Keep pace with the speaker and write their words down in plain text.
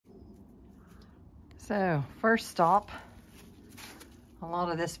So, first stop, a lot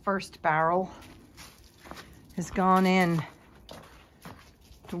of this first barrel has gone in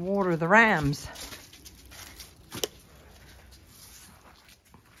to water the rams.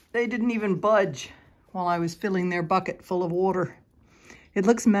 They didn't even budge while I was filling their bucket full of water. It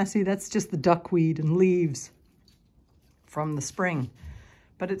looks messy, that's just the duckweed and leaves from the spring,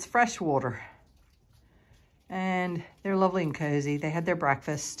 but it's fresh water. And they're lovely and cozy. They had their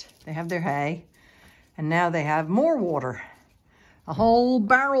breakfast, they have their hay, and now they have more water. A whole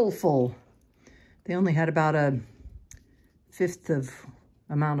barrel full. They only had about a fifth of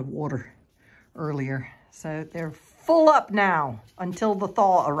amount of water earlier. So they're full up now until the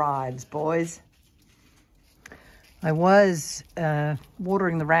thaw arrives, boys. I was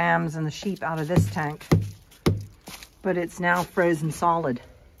watering the rams and the sheep out of this tank, but it's now frozen solid.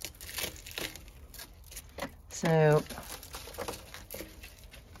 So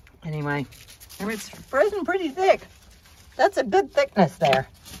anyway, it's frozen pretty thick. That's a good thickness there.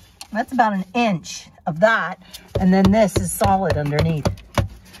 That's about an inch of that. And then this is solid underneath.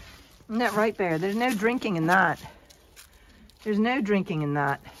 Isn't that right, Bear? There's no drinking in that. There's no drinking in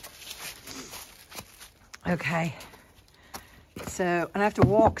that. Okay. So, and I have to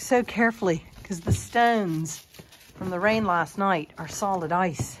walk so carefully because the stones from the rain last night are solid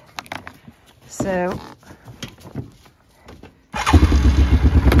ice. So,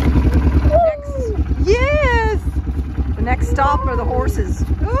 yes! The next stop are the horses.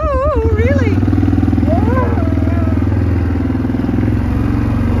 Oh, really?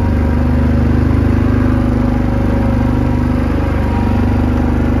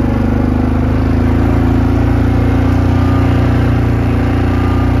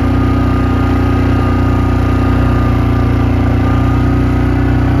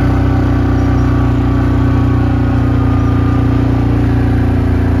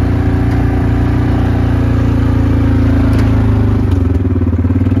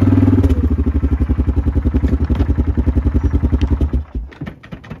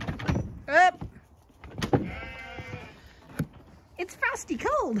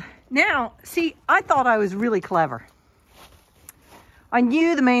 Now, see, I thought I was really clever. I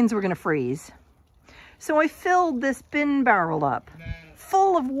knew the mains were going to freeze. So I filled this bin barrel up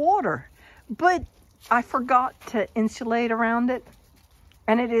full of water, but I forgot to insulate around it,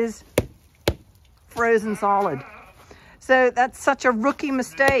 and it is frozen solid. So that's such a rookie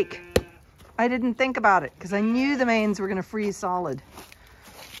mistake. I didn't think about it because I knew the mains were going to freeze solid.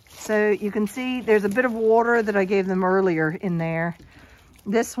 So you can see there's a bit of water that I gave them earlier in there.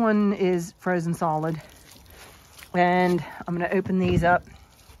 This one is frozen solid, and I'm going to open these up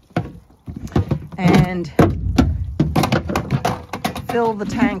and fill the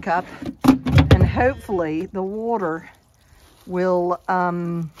tank up, and hopefully the water will,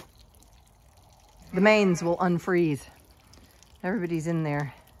 the mains will unfreeze. Everybody's in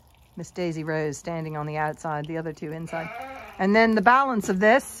there. Miss Daisy Rose standing on the outside, the other two inside. And then the balance of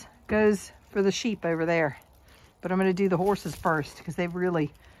this goes for the sheep over there. But I'm going to do the horses first because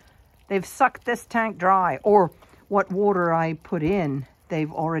they've sucked this tank dry, or what water I put in,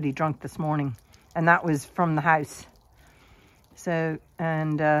 they've already drunk this morning. And that was from the house. So,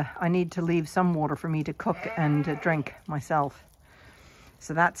 and I need to leave some water for me to cook and drink myself.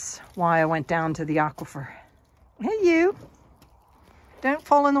 So that's why I went down to the aquifer. Hey, you. Don't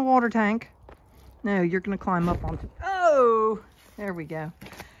fall in the water tank. No, you're going to climb up onto... Oh, there we go.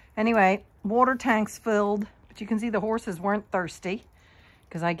 Anyway, water tank's filled. But you can see the horses weren't thirsty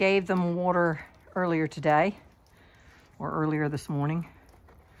because I gave them water earlier today or earlier this morning.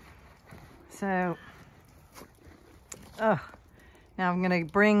 So, now I'm going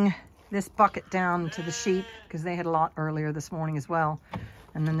to bring this bucket down to the sheep because they had a lot earlier this morning as well.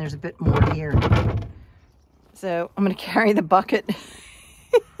 And then there's a bit more here. So I'm going to carry the bucket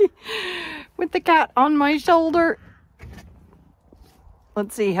with the cat on my shoulder.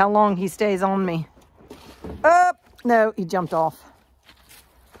 Let's see how long he stays on me. Oh, no, he jumped off.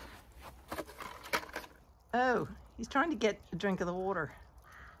 Oh, he's trying to get a drink of the water.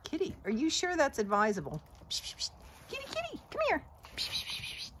 Kitty, are you sure that's advisable? Kitty, kitty, come here.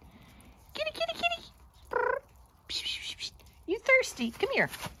 Kitty, kitty, kitty. You thirsty? Come here.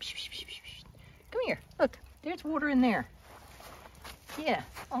 Come here. Look, there's water in there. Yeah,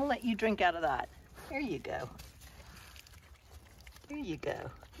 I'll let you drink out of that. There you go. There you go.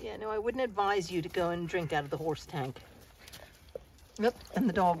 Yeah, no, I wouldn't advise you to go and drink out of the horse tank. Yep, and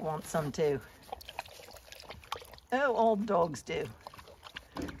the dog wants some too. Oh, all dogs do.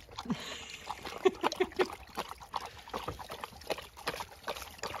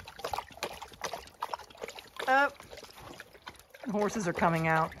 Oh, the horses are coming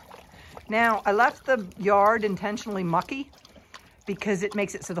out. Now, I left the yard intentionally mucky because it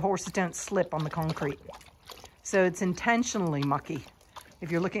makes it so the horses don't slip on the concrete. So it's intentionally mucky. If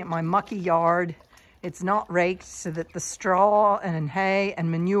you're looking at my mucky yard, it's not raked so that the straw and hay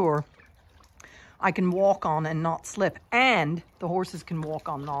and manure I can walk on and not slip, and the horses can walk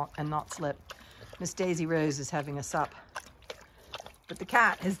on and not slip. Miss Daisy Rose is having a sup, but the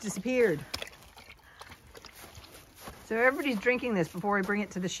cat has disappeared. So everybody's drinking this before I bring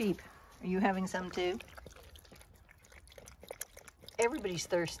it to the sheep. Are you having some too? Everybody's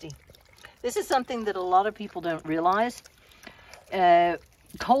thirsty. This is something that a lot of people don't realize.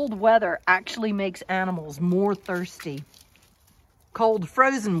 Cold weather actually makes animals more thirsty. Cold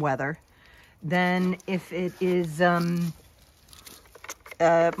frozen weather than if it is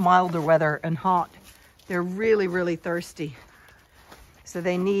milder weather and hot. They're really, really thirsty. So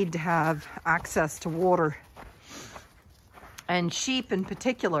they need to have access to water. And sheep in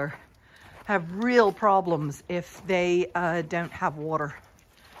particular have real problems if they don't have water.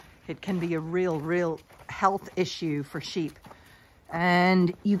 It can be a real health issue for sheep.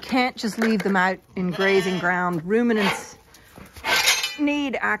 And you can't just leave them out in grazing ground. Ruminants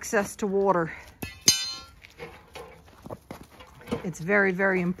need access to water. It's very,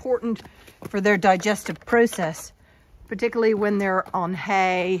 very important for their digestive process, particularly when they're on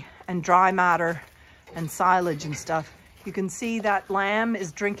hay and dry matter and silage and stuff. You can see that lamb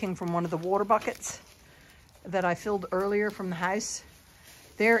is drinking from one of the water buckets that I filled earlier from the house.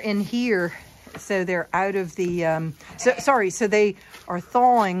 They're in here, so they're out of the, so they are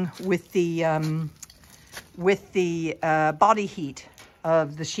thawing with the body heat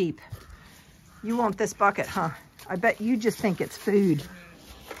of the sheep. You want this bucket, huh? I bet you just think it's food.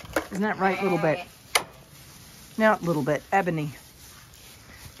 Isn't that right, little bit? Not little bit, Ebony.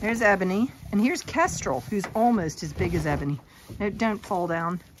 There's Ebony, and here's Kestrel, who's almost as big as Ebony. No, don't fall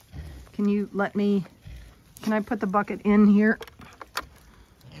down. Can you let me, can I put the bucket in here?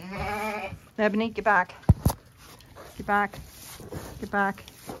 Ebony, get back. Get back. Get back.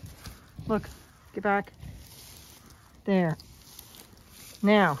 Look, get back. There.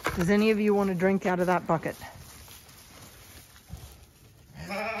 Now, does any of you want to drink out of that bucket?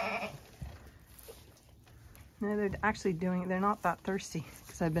 No, they're actually doing it. They're not that thirsty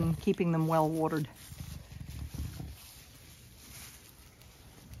because I've been keeping them well watered.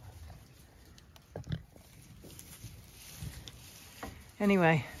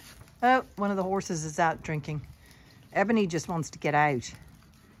 Anyway, oh, one of the horses is out drinking. Ebony just wants to get out.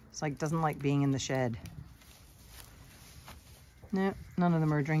 It's like, doesn't like being in the shed. No, none of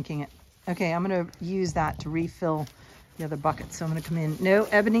them are drinking it. Okay, I'm going to use that to refill the other bucket. So I'm going to come in. No,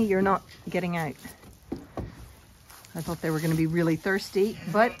 Ebony, you're not getting out. I thought they were going to be really thirsty,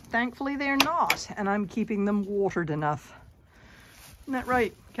 but thankfully they're not. And I'm keeping them watered enough. Isn't that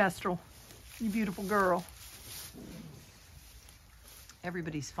right, Kestrel? You beautiful girl.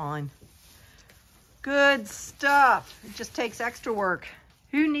 Everybody's fine. Good stuff. It just takes extra work.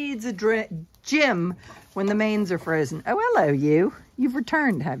 Who needs a gym when the mains are frozen? Oh, hello, you. You've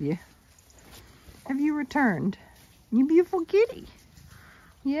returned, have you? Have you returned? You beautiful kitty.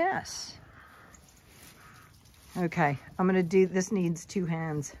 Yes. Okay, I'm going to do, this needs 2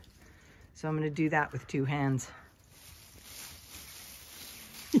 hands. So I'm going to do that with 2 hands.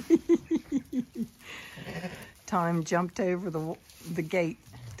 Thyme jumped over the gate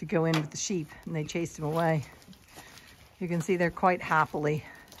to go in with the sheep, and they chased him away. You can see they're quite happily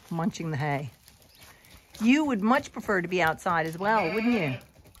munching the hay. You would much prefer to be outside as well, wouldn't you?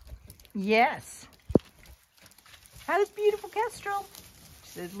 Yes. How does beautiful Kestrel?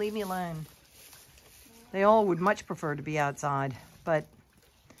 She says, leave me alone. They all would much prefer to be outside, but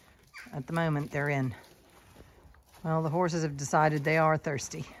at the moment they're in. Well, the horses have decided they are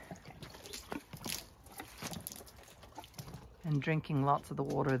thirsty. And drinking lots of the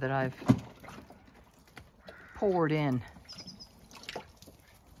water that I've poured in.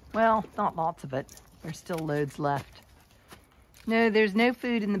 Well, not lots of it. There's still loads left. No, there's no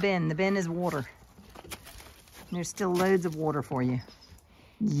food in the bin. The bin is water. And there's still loads of water for you.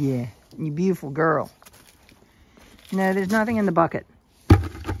 Yeah, you beautiful girl. No, there's nothing in the bucket.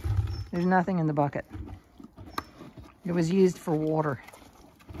 There's nothing in the bucket. It was used for water.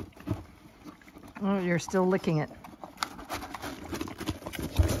 Oh, you're still licking it.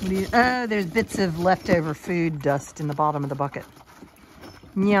 Oh, there's bits of leftover food dust in the bottom of the bucket.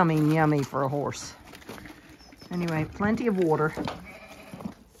 Yummy, yummy for a horse. Anyway, plenty of water.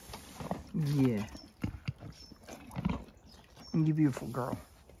 Yeah. You beautiful girl.